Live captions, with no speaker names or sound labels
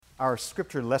Our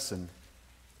scripture lesson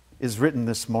is written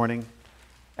this morning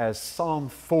as Psalm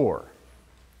 4,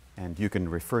 and you can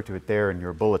refer to it there in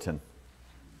your bulletin.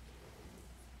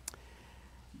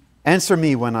 Answer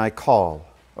me when I call,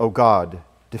 O God,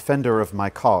 defender of my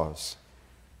cause.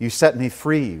 You set me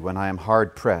free when I am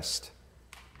hard pressed.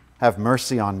 Have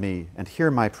mercy on me and hear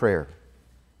my prayer.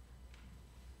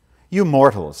 You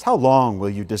mortals, how long will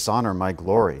you dishonor my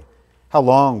glory? How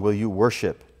long will you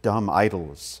worship dumb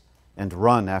idols and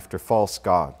run after false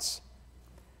gods?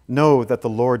 Know that the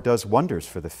Lord does wonders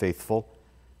for the faithful.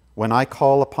 When I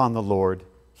call upon the Lord,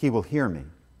 he will hear me.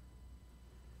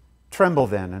 Tremble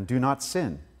then and do not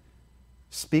sin.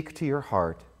 Speak to your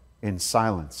heart in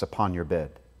silence upon your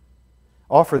bed.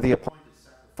 Offer the appointed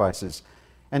sacrifices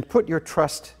and put your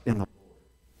trust in the Lord.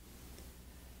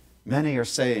 Many are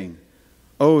saying,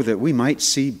 "Oh, that we might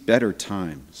see better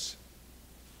times."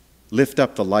 Lift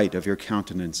up the light of your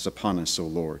countenance upon us, O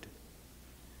Lord.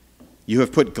 You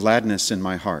have put gladness in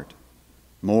my heart,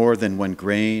 more than when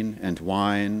grain and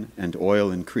wine and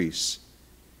oil increase.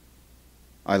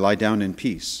 I lie down in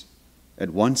peace. At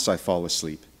once I fall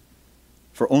asleep.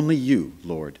 For only you,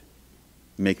 Lord,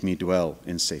 make me dwell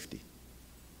in safety.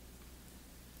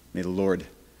 May the Lord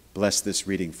bless this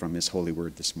reading from his holy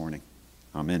word this morning.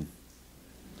 Amen.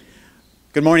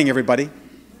 Good morning, everybody.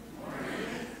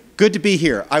 Good to be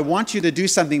here. I want you to do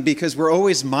something because we're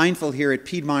always mindful here at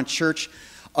Piedmont Church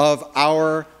of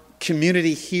our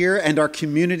community here and our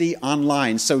community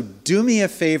online. So do me a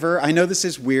favor. I know this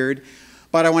is weird,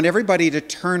 but I want everybody to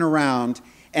turn around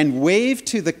and wave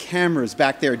to the cameras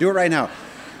back there. Do it right now.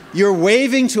 You're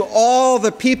waving to all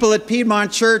the people at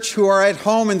Piedmont Church who are at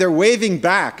home, and they're waving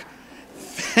back.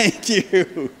 Thank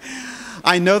you.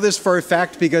 I know this for a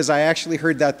fact because I actually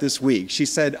heard that this week. She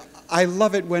said, "I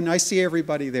love it when I see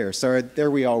everybody there." So there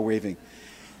we are waving.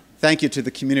 Thank you to the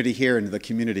community here and the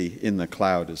community in the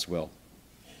cloud as well.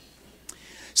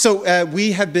 So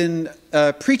we have been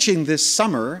preaching this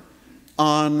summer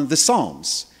on the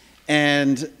Psalms.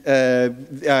 And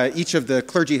each of the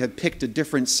clergy had picked a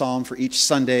different psalm for each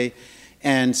Sunday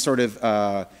and sort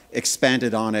of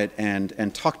expanded on it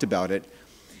and talked about it.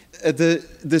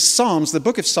 The Psalms, the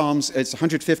book of Psalms, it's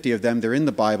 150 of them. They're in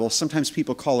the Bible. Sometimes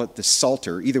people call it the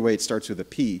Psalter. Either way, it starts with a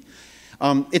P.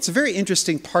 It's a very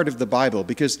interesting part of the Bible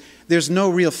because there's no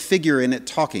real figure in it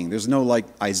talking. There's no like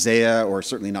Isaiah or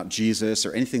certainly not Jesus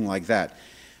or anything like that.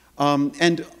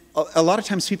 And a lot of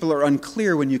times people are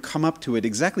unclear when you come up to it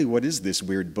exactly what is this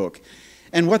weird book.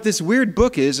 And what this weird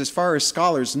book is, as far as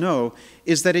scholars know,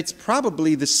 is that it's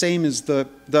probably the same as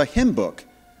the hymn book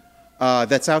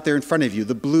that's out there in front of you,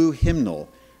 the blue hymnal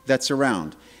that's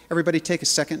around. Everybody take a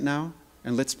second now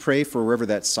and let's pray for wherever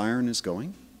that siren is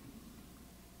going.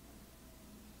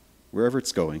 Wherever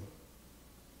it's going,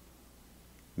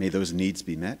 may those needs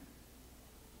be met.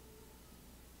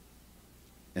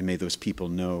 And may those people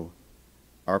know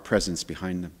our presence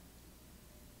behind them.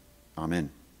 Amen.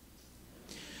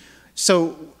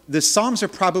 So the Psalms are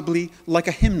probably like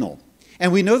a hymnal.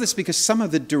 And we know this because some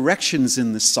of the directions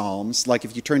in the Psalms, like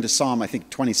if you turn to Psalm, I think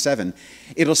 27,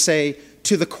 it'll say,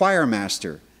 "To the choir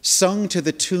master, sung to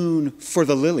the tune For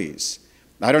the Lilies."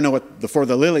 I don't know what the For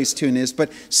the Lilies tune is,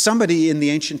 but somebody in the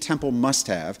ancient temple must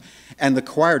have. And the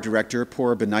choir director,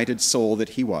 poor benighted soul that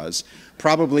he was,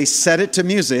 probably set it to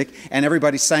music and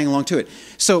everybody sang along to it.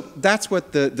 So that's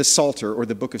what the Psalter or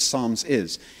the book of Psalms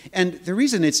is. And the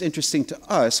reason it's interesting to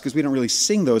us, because we don't really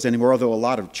sing those anymore, although a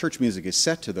lot of church music is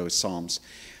set to those Psalms,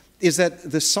 is that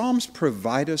the Psalms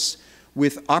provide us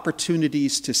with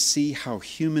opportunities to see how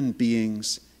human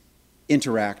beings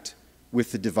interact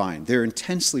with the divine. They're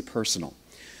intensely personal.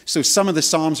 So some of the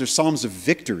Psalms are Psalms of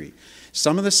victory.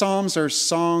 Some of the Psalms are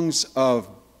songs of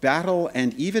battle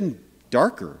and even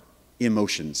darker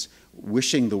emotions,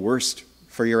 wishing the worst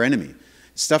for your enemy.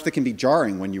 Stuff that can be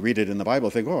jarring when you read it in the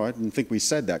Bible. Think, "Oh, I didn't think we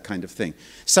said that," kind of thing.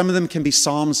 Some of them can be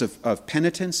Psalms of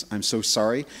penitence. "I'm so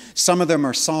sorry." Some of them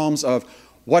are Psalms of,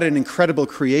 "What an incredible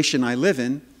creation I live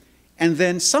in." And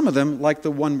then some of them, like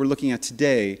the one we're looking at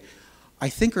today, I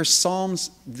think are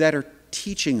Psalms that are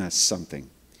teaching us something.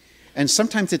 And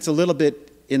sometimes it's a little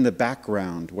bit in the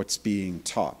background what's being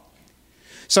taught.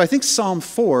 So I think Psalm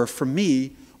 4, for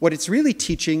me, what it's really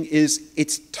teaching is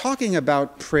it's talking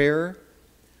about prayer,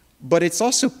 but it's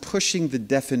also pushing the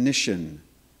definition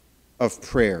of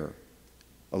prayer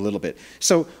a little bit.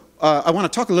 So I want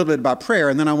to talk a little bit about prayer,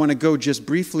 and then I want to go just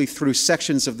briefly through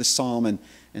sections of the psalm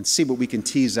and see what we can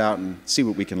tease out and see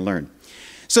what we can learn.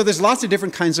 So there's lots of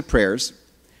different kinds of prayers.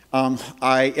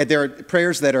 There are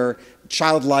prayers that are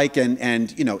childlike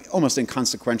and almost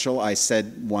inconsequential. I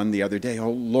said one the other day,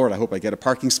 "Oh Lord, I hope I get a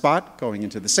parking spot going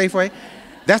into the Safeway."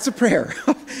 That's a prayer,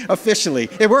 officially.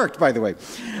 It worked, by the way.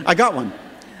 I got one.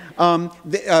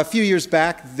 A few years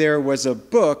back, there was a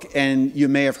book, and you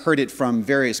may have heard it from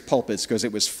various pulpits because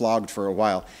it was flogged for a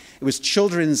while. It was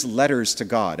Children's Letters to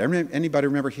God. Anybody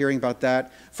remember hearing about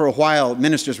that? For a while,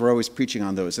 ministers were always preaching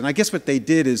on those. And I guess what they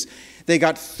did is they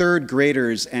got third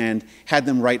graders and had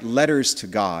them write letters to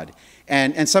God.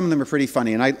 And some of them are pretty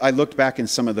funny. And I looked back in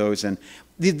some of those, and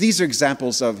these are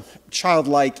examples of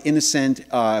childlike, innocent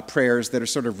prayers that are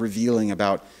sort of revealing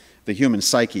about the human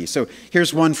psyche. So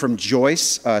here's one from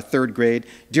Joyce, third grade.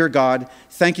 Dear God,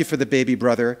 thank you for the baby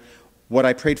brother. What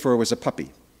I prayed for was a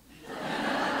puppy.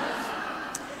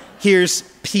 Here's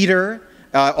Peter,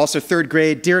 also third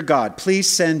grade. Dear God, please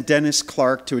send Dennis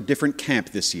Clark to a different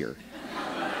camp this year.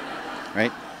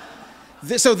 Right?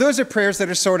 So those are prayers that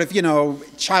are sort of,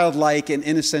 childlike and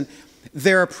innocent.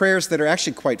 There are prayers that are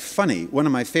actually quite funny. One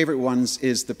of my favorite ones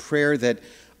is the prayer that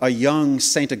a young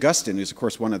St. Augustine, who's, of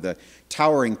course, one of the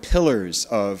towering pillars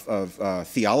of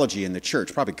theology in the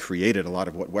church, probably created a lot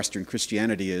of what Western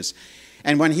Christianity is.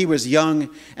 And when he was young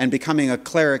and becoming a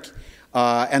cleric,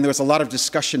 and there was a lot of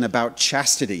discussion about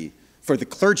chastity for the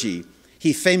clergy,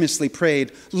 he famously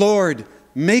prayed, Lord,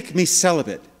 make me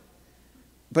celibate,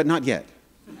 but not yet.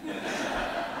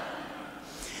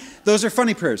 Those are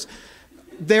funny prayers.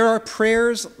 There are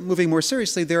prayers, moving more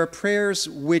seriously, there are prayers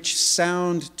which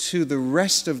sound to the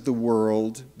rest of the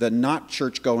world, the not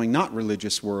church-going, not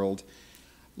religious world,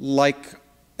 like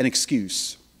an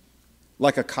excuse,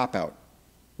 like a cop-out,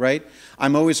 right?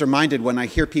 I'm always reminded when I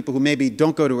hear people who maybe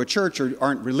don't go to a church or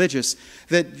aren't religious,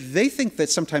 that they think that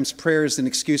sometimes prayer is an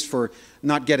excuse for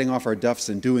not getting off our duffs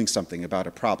and doing something about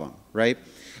a problem, right?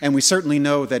 And we certainly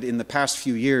know that in the past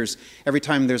few years, every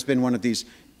time there's been one of these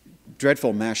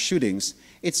dreadful mass shootings,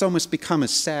 it's almost become a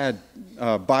sad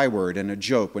byword and a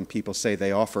joke when people say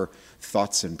they offer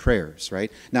thoughts and prayers,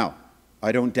 right? Now,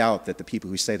 I don't doubt that the people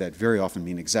who say that very often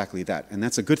mean exactly that, and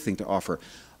that's a good thing to offer.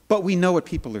 But we know what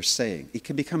people are saying. It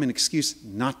can become an excuse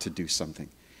not to do something.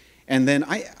 And then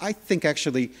I think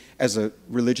actually, as a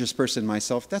religious person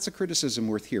myself, that's a criticism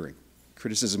worth hearing,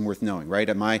 criticism worth knowing, right?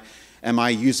 Am I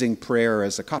using prayer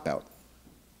as a cop-out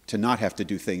to not have to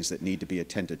do things that need to be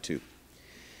attended to?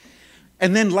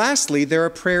 And then lastly, there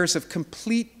are prayers of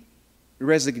complete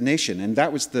resignation, and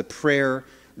that was the prayer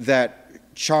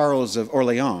that Charles of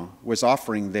Orleans was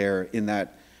offering there in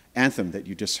that anthem that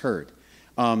you just heard.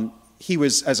 He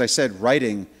was, as I said,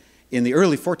 writing in the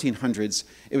early 1400s.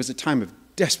 It was a time of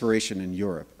desperation in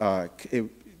Europe,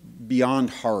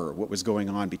 beyond horror, what was going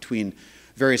on between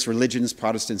various religions,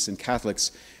 Protestants and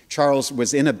Catholics. Charles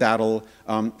was in a battle.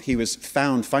 He was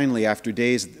found finally after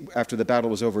days after the battle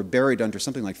was over, buried under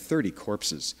something like 30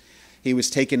 corpses. He was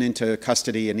taken into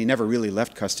custody, and he never really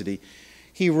left custody.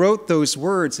 He wrote those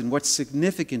words, and what's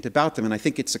significant about them, and I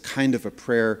think it's a kind of a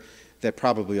prayer that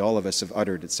probably all of us have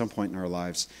uttered at some point in our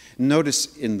lives.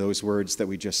 Notice in those words that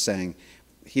we just sang,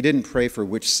 he didn't pray for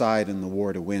which side in the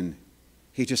war to win.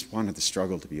 He just wanted the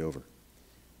struggle to be over.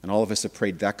 And all of us have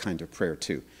prayed that kind of prayer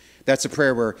too. That's a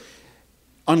prayer where,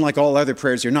 unlike all other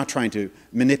prayers, you're not trying to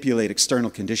manipulate external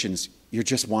conditions. You're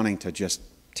just wanting to just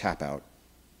tap out.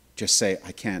 Just say,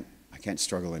 I can't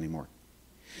struggle anymore.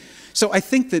 So I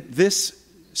think that this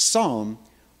psalm,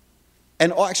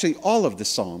 and actually all of the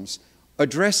psalms,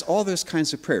 address all those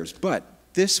kinds of prayers. But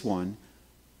this one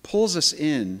pulls us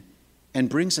in and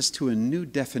brings us to a new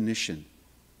definition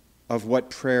of what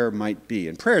prayer might be.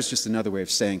 And prayer is just another way of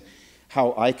saying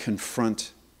how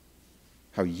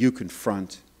you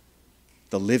confront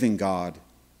the living God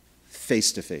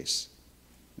face to face.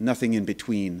 Nothing in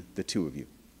between the two of you.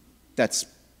 That's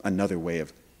another way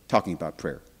of talking about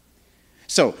prayer.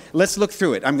 So let's look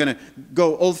through it. I'm going to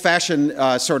go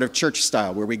old-fashioned sort of church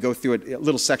style, where we go through it a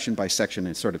little section by section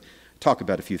and sort of talk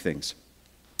about a few things.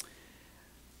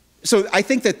 So I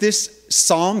think that this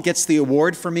psalm gets the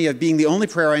award for me of being the only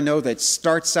prayer I know that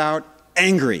starts out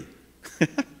angry.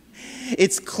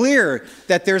 It's clear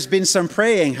that there's been some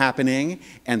praying happening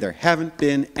and there haven't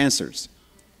been answers,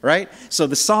 right? So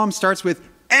the psalm starts with,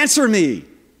 answer me.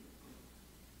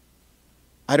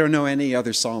 I don't know any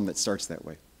other psalm that starts that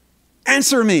way.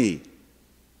 Answer me.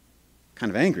 Kind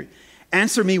of angry.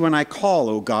 Answer me when I call,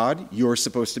 O God. You're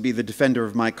supposed to be the defender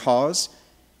of my cause.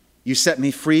 You set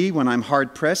me free when I'm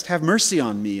hard pressed. Have mercy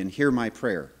on me and hear my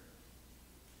prayer.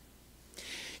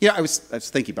 Yeah, I was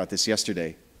thinking about this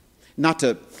yesterday. Not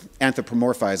to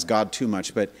anthropomorphize God too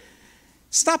much, but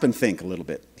stop and think a little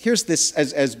bit. Here's this,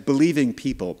 as believing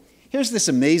people, here's this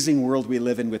amazing world we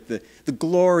live in with the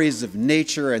glories of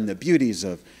nature and the beauties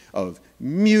of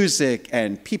music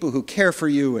and people who care for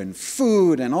you and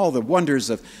food and all the wonders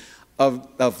of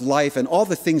of life and all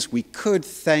the things we could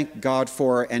thank God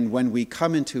for, and when we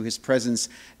come into his presence,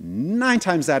 9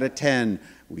 times out of 10,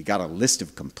 we got a list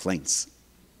of complaints.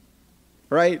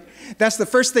 Right? That's the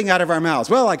first thing out of our mouths.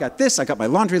 Well, I got this, I got my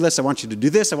laundry list, I want you to do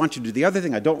this, I want you to do the other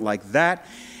thing, I don't like that.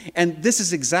 And this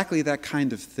is exactly that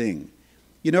kind of thing.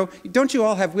 You know, we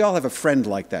all have a friend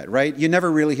like that, right? You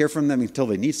never really hear from them until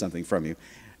they need something from you.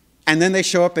 And then they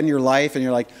show up in your life and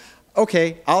you're like,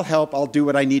 okay, I'll help, I'll do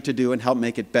what I need to do and help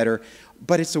make it better.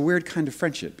 But it's a weird kind of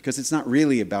friendship because it's not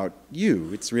really about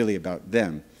you, it's really about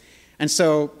them. And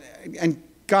so, and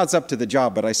God's up to the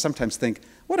job, but I sometimes think,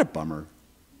 what a bummer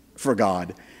for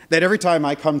God, that every time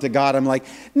I come to God, I'm like,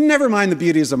 never mind the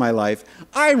beauties of my life.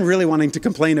 I'm really wanting to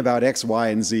complain about X, Y,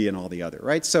 and Z and all the other,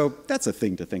 right? So that's a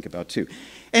thing to think about too.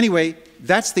 Anyway,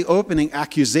 that's the opening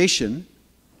accusation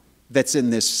that's in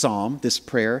this psalm, this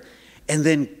prayer. And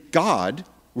then God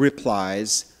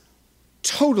replies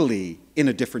totally in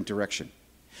a different direction.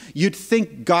 You'd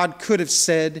think God could have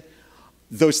said,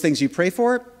 those things you pray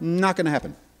for, not going to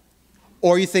happen.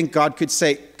 Or you think God could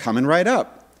say, coming right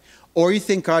up. Or you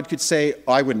think God could say,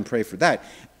 oh, I wouldn't pray for that.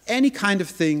 Any kind of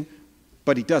thing,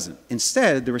 but he doesn't.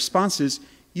 Instead, the response is,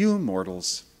 you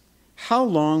mortals, how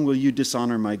long will you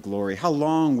dishonor my glory? How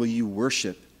long will you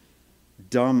worship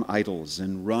dumb idols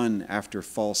and run after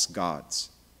false gods?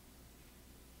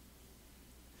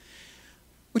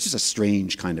 Which is a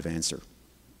strange kind of answer.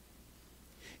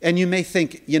 And you may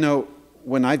think, you know,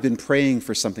 when I've been praying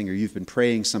for something, or you've been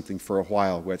praying something for a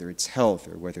while, whether it's health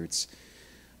or whether it's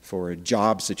for a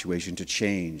job situation to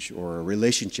change or a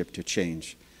relationship to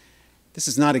change, this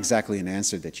is not exactly an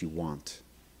answer that you want,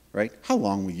 right? How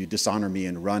long will you dishonor me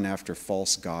and run after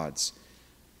false gods?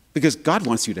 Because God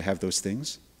wants you to have those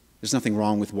things. There's nothing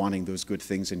wrong with wanting those good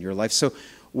things in your life. So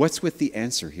what's with the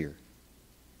answer here?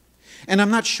 And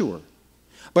I'm not sure,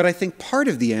 but I think part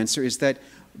of the answer is that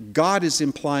God is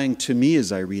implying to me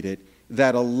as I read it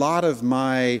that a lot of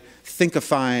my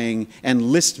thinkifying and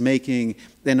list making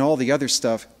and all the other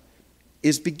stuff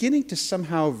is beginning to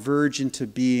somehow verge into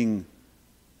being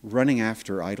running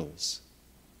after idols,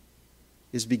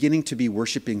 is beginning to be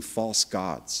worshiping false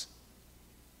gods.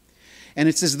 And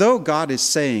it's as though God is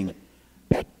saying,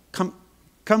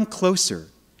 come closer,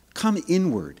 come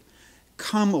inward,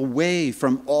 come away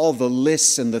from all the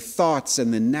lists and the thoughts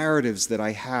and the narratives that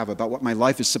I have about what my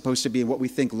life is supposed to be and what we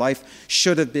think life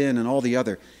should have been and all the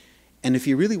other. And if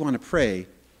you really want to pray,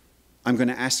 I'm going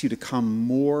to ask you to come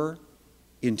more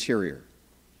interior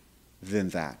than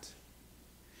that.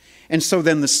 And so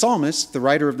then the psalmist, the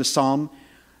writer of the psalm,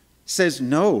 says,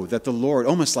 know that the Lord,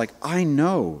 almost like, I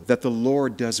know that the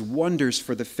Lord does wonders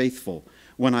for the faithful.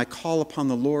 When I call upon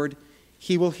the Lord,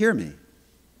 he will hear me.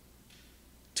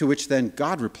 To which then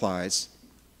God replies,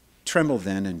 tremble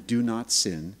then and do not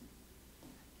sin,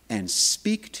 and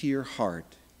speak to your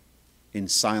heart in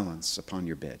silence upon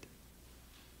your bed.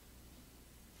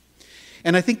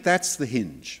 And I think that's the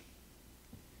hinge.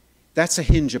 That's a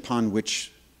hinge upon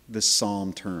which the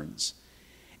psalm turns.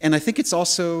 And I think it's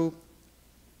also,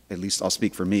 at least I'll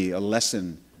speak for me, a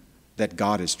lesson that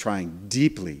God is trying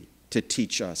deeply to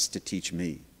teach us, to teach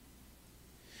me.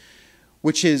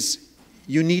 Which is,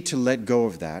 you need to let go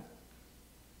of that.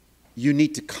 You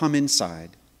need to come inside.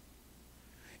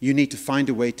 You need to find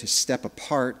a way to step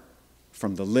apart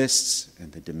from the lists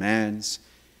and the demands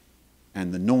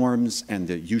and the norms and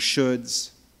the you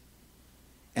shoulds,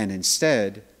 and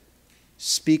instead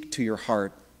speak to your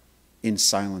heart in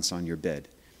silence on your bed.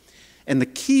 And the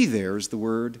key there is the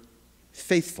word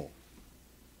faithful.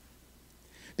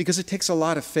 Because it takes a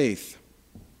lot of faith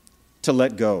to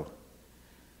let go.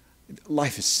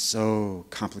 Life is so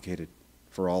complicated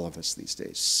for all of us these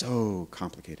days, so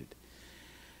complicated.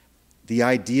 The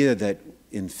idea that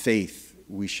in faith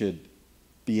we should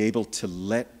be able to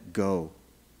let go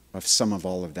of some of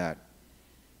all of that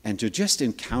and to just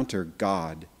encounter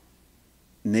God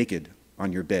naked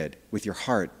on your bed, with your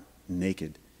heart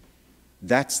naked.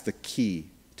 That's the key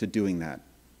to doing that.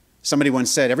 Somebody once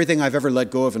said, everything I've ever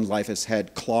let go of in life has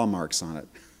had claw marks on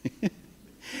it.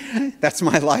 That's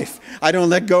my life. I don't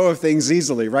let go of things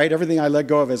easily, right? Everything I let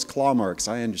go of has claw marks,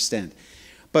 I understand.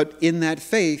 But in that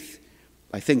faith,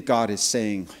 I think God is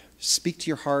saying, speak to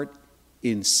your heart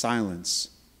in silence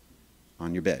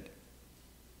on your bed.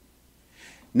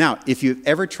 Now, if you've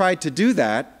ever tried to do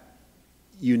that,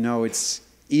 you know it's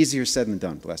easier said than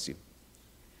done, bless you.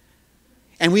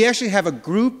 And we actually have a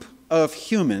group of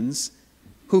humans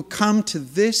who come to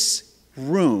this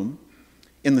room.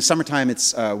 In the summertime,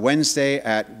 it's Wednesday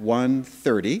at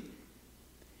 1:30.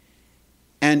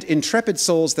 And intrepid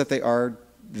souls that they are,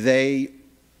 they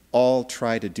all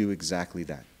try to do exactly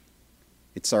that.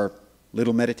 It's our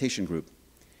little meditation group.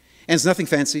 And it's nothing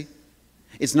fancy.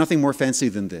 It's nothing more fancy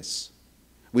than this.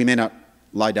 We may not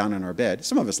lie down on our bed.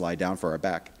 Some of us lie down for our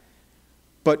back.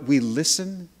 But we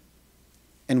listen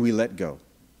and we let go.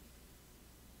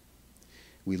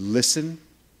 We listen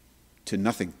to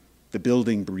nothing. The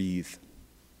building breathe.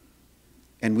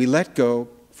 And we let go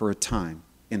for a time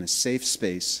in a safe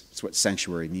space. That's what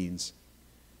sanctuary means.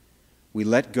 We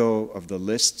let go of the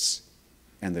lists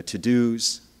and the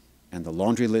to-dos and the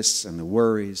laundry lists and the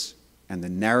worries and the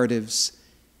narratives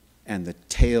and the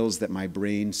tales that my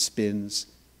brain spins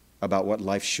about what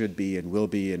life should be and will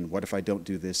be and what if I don't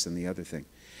do this and the other thing.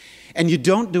 And you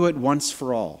don't do it once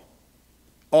for all.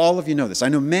 All of you know this. I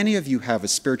know many of you have a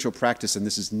spiritual practice and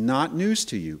this is not news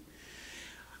to you.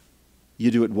 You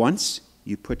do it once,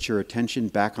 you put your attention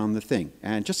back on the thing.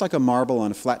 And just like a marble on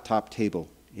a flat-top table,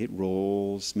 it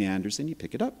rolls, meanders, and you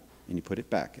pick it up and you put it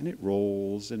back. And it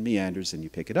rolls and meanders and you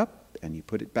pick it up and you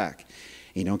put it back.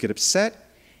 And you don't get upset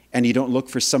and you don't look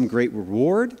for some great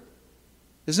reward.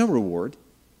 There's no reward.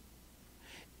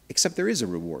 Except there is a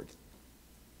reward,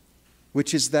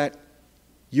 which is that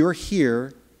you're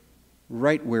here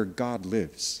right where God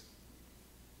lives.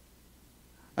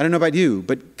 I don't know about you,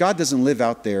 but God doesn't live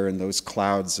out there in those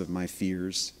clouds of my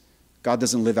fears. God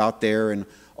doesn't live out there in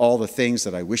all the things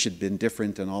that I wish had been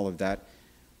different and all of that.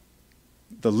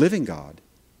 The living God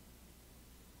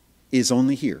is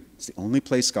only here. It's the only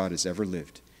place God has ever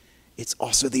lived. It's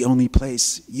also the only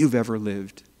place you've ever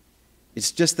lived.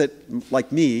 It's just that,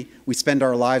 like me, we spend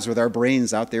our lives with our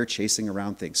brains out there chasing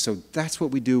around things. So that's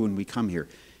what we do when we come here.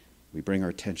 We bring our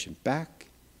attention back,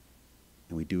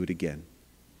 and we do it again.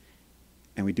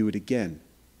 And we do it again.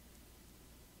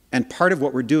 And part of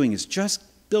what we're doing is just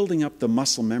building up the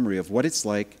muscle memory of what it's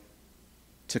like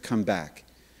to come back.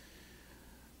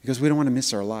 Because we don't want to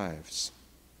miss our lives.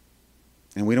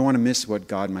 And we don't want to miss what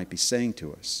God might be saying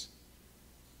to us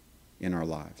in our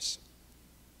lives.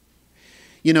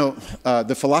 You know,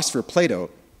 the philosopher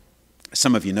Plato,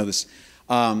 some of you know this,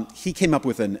 he came up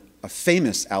with a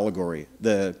famous allegory,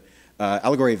 the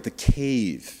allegory of the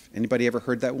cave. Anybody ever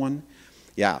heard that one?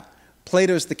 Yeah.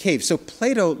 Plato's the cave. So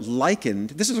Plato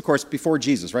likened, this is of course before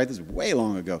Jesus, right? This is way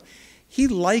long ago. He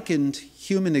likened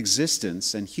human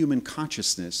existence and human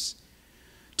consciousness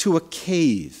to a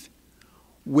cave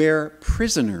where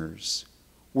prisoners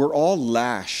were all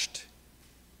lashed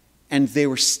and they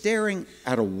were staring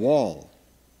at a wall.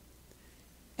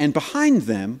 And behind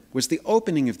them was the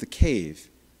opening of the cave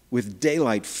with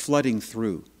daylight flooding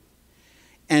through.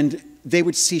 And they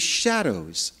would see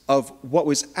shadows of what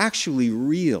was actually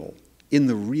real in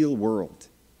the real world.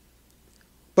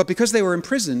 But because they were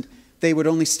imprisoned, they would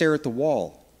only stare at the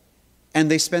wall.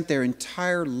 And they spent their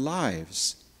entire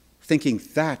lives thinking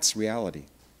that's reality.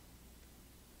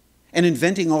 And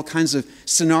inventing all kinds of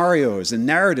scenarios and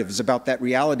narratives about that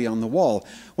reality on the wall,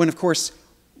 when of course,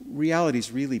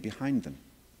 reality's really behind them.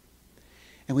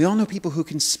 And we all know people who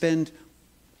can spend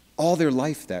all their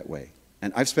life that way.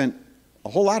 And I've spent a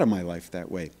whole lot of my life that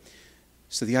way.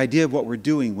 So the idea of what we're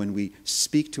doing when we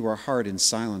speak to our heart in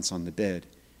silence on the bed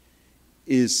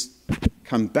is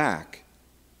come back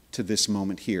to this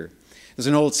moment here. There's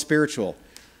an old spiritual,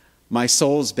 my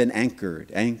soul's been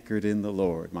anchored, anchored in the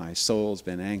Lord. My soul's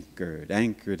been anchored,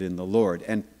 anchored in the Lord.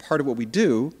 And part of what we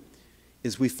do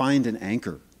is we find an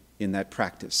anchor in that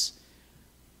practice.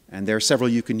 And there are several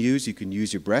you can use. You can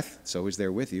use your breath. It's always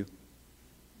there with you.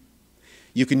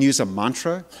 You can use a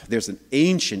mantra. There's an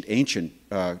ancient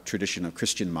tradition of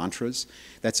Christian mantras.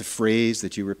 That's a phrase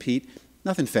that you repeat.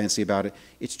 Nothing fancy about it.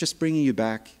 It's just bringing you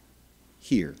back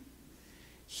here.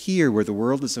 Here where the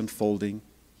world is unfolding.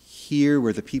 Here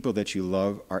where the people that you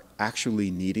love are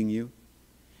actually needing you.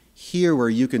 Here where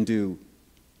you can do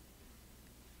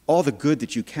all the good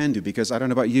that you can do. Because I don't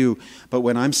know about you, but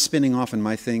when I'm spinning off in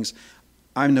my things,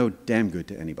 I'm no damn good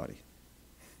to anybody.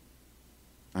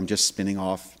 I'm just spinning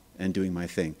off and doing my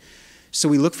thing. So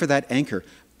we look for that anchor.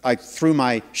 I threw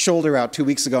my shoulder out 2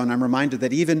 weeks ago and I'm reminded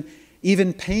that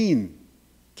even pain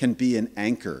can be an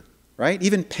anchor, right?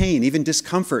 Even pain, even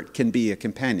discomfort can be a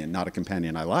companion. Not a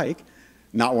companion I like,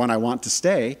 not one I want to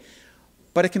stay,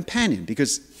 but a companion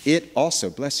because it also,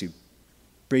 bless you,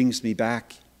 brings me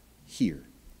back here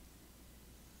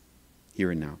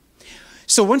and now.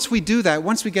 So once we do that,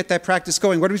 once we get that practice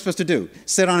going, what are we supposed to do?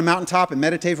 Sit on a mountaintop and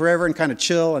meditate forever and kind of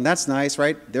chill, and that's nice,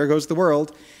 right? There goes the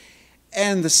world.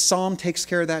 And the psalm takes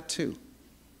care of that too.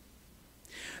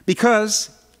 Because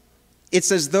it's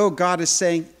as though God is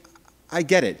saying, I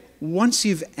get it. Once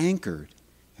you've anchored,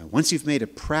 and once you've made a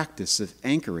practice of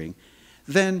anchoring,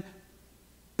 then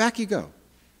back you go.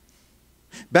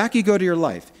 Back you go to your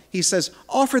life. He says,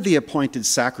 offer the appointed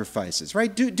sacrifices,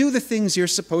 right? Do the things you're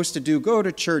supposed to do. Go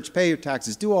to church, pay your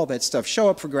taxes, do all that stuff. Show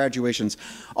up for graduations.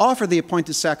 Offer the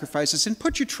appointed sacrifices and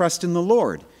put your trust in the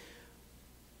Lord.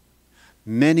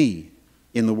 Many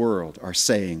in the world are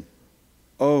saying,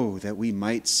 oh, that we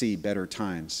might see better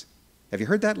times. Have you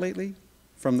heard that lately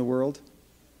from the world?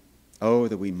 Oh,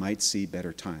 that we might see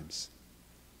better times.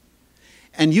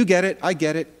 And you get it, I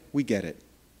get it, we get it.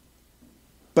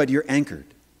 But you're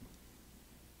anchored.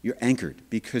 You're anchored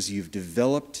because you've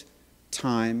developed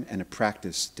time and a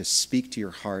practice to speak to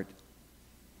your heart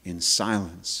in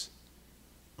silence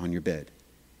on your bed.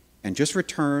 And just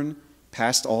return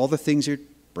past all the things your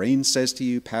brain says to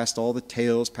you, past all the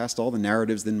tales, past all the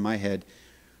narratives in my head.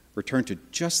 Return to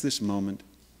just this moment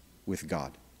with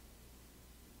God.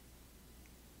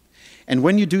 And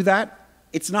when you do that,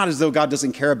 it's not as though God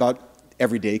doesn't care about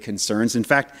everyday concerns. In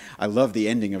fact, I love the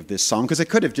ending of this psalm because it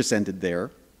could have just ended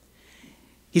there.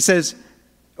 He says,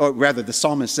 or rather the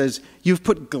psalmist says, you've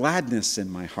put gladness in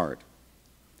my heart,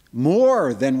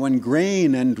 more than when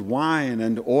grain and wine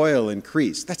and oil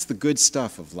increase. That's the good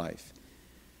stuff of life.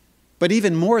 But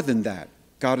even more than that,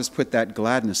 God has put that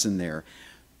gladness in there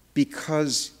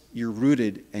because you're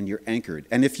rooted and you're anchored.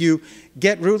 And if you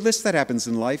get rootless, that happens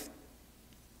in life,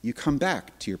 you come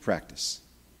back to your practice.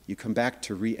 You come back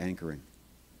to re-anchoring.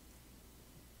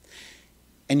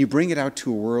 And you bring it out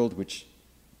to a world which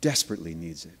desperately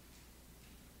needs it.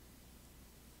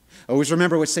 Always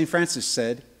remember what St. Francis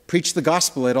said, preach the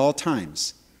gospel at all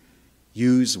times.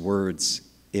 Use words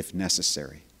if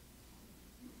necessary.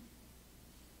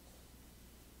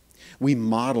 We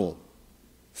model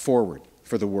forward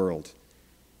for the world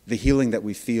the healing that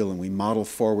we feel, and we model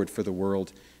forward for the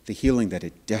world the healing that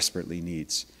it desperately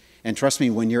needs. And trust me,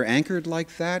 when you're anchored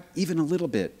like that, even a little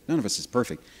bit, none of us is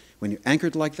perfect. When you're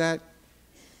anchored like that,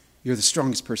 you're the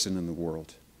strongest person in the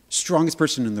world, strongest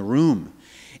person in the room.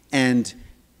 And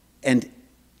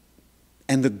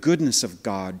the goodness of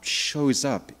God shows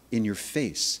up in your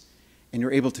face, and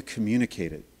you're able to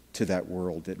communicate it to that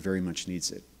world that very much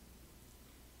needs it.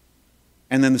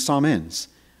 And then the psalm ends,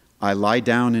 I lie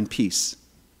down in peace.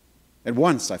 At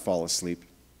once I fall asleep.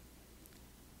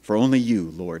 For only you,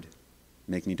 Lord,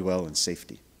 make me dwell in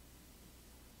safety.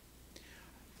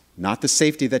 Not the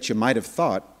safety that you might have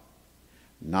thought,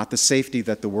 not the safety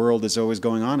that the world is always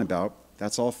going on about.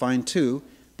 That's all fine too.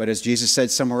 But as Jesus said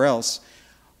somewhere else,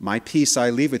 my peace I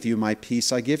leave with you, my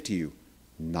peace I give to you.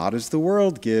 Not as the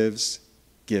world gives,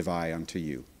 give I unto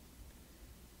you.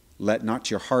 Let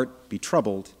not your heart be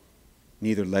troubled,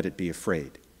 neither let it be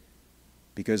afraid.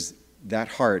 Because that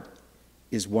heart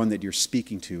is one that you're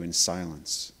speaking to in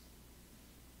silence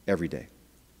every day.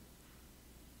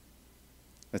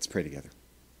 Let's pray together.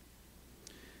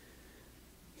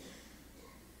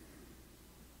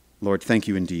 Lord, thank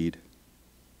you indeed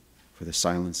for the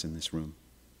silence in this room.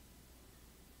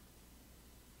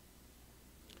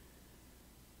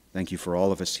 Thank you for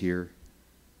all of us here,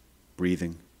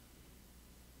 breathing,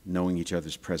 knowing each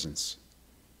other's presence.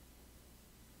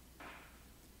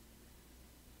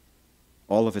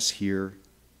 All of us here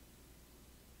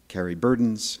carry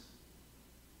burdens,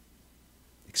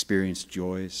 experience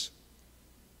joys,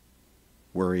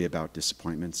 worry about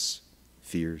disappointments,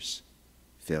 fears,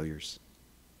 failures.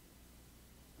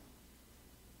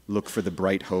 Look for the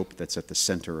bright hope that's at the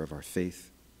center of our faith.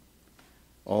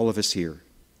 All of us here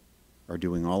are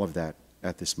doing all of that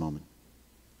at this moment.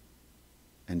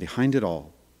 And behind it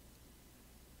all,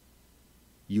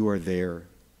 you are there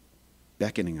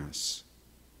beckoning us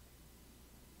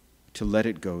to let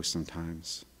it go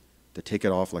sometimes, to take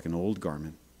it off like an old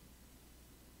garment,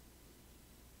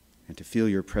 and to feel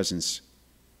your presence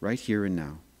right here and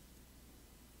now,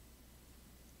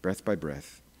 breath by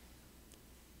breath,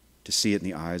 to see it in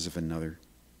the eyes of another,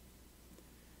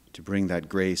 to bring that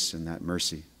grace and that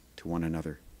mercy to one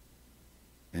another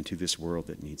and to this world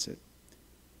that needs it.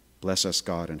 Bless us,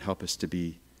 God, and help us to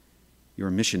be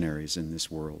your missionaries in this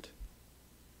world.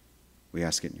 We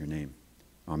ask it in your name.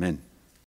 Amen.